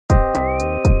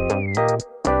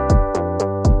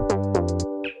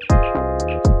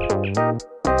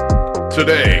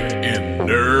Today in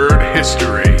Nerd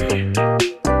History.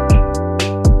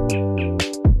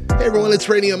 Hey everyone, it's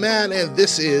Radio Matt, and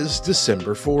this is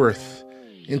December 4th.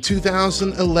 In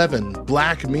 2011,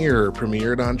 Black Mirror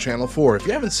premiered on Channel 4. If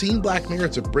you haven't seen Black Mirror,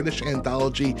 it's a British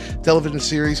anthology television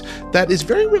series that is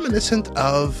very reminiscent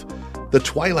of The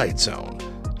Twilight Zone.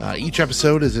 Each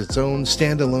episode is its own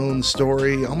standalone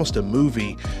story, almost a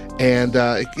movie, and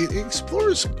it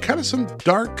explores kind of some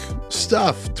dark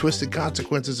stuff, twisted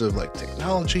consequences of like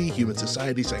technology, human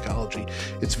society, psychology.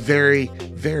 It's very,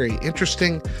 very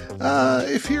interesting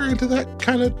if you're into that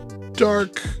kind of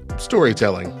dark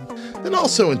storytelling. Then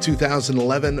also in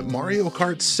 2011, Mario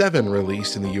Kart 7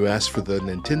 released in the US for the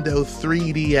Nintendo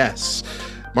 3DS.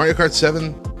 Mario Kart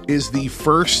 7 is the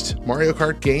first Mario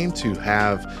Kart game to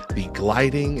have the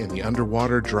gliding and the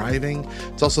underwater driving.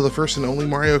 It's also the first and only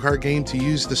Mario Kart game to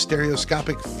use the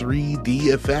stereoscopic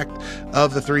 3D effect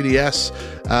of the 3DS.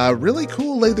 Really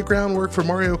cool, laid the groundwork for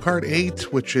Mario Kart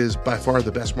 8, which is by far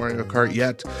the best Mario Kart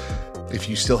yet. If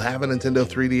you still have a Nintendo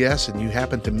 3DS and you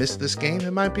happen to miss this game,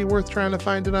 it might be worth trying to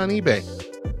find it on eBay.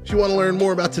 If you want to learn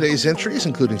more about today's entries,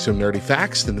 including some nerdy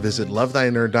facts, then visit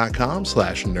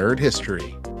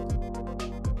lovethynerd.com/nerdhistory.